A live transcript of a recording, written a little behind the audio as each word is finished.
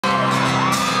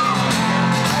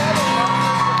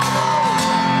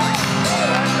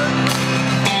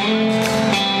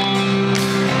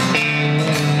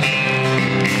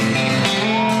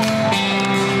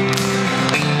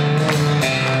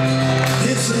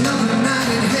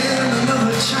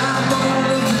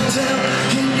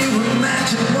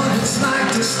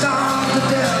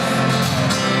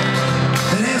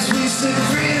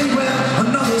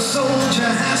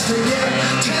pastor yet.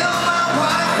 Tell my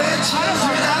wife and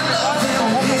children I love them.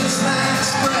 His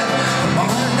last breath. Come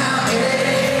on now,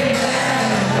 amen.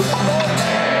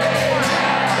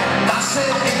 I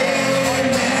said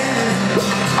amen.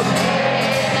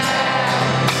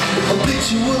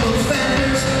 Habitual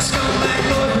offenders, scumbag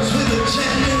lawyers with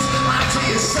agendas. I tell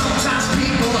you, sometimes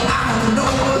people, I don't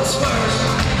know what's worse.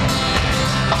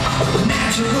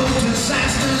 Natural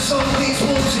disasters, all these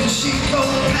wolves in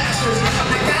sheep-coat pastures.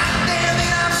 Now, goddamn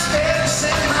it, I'm scared to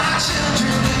send my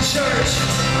children to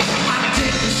church.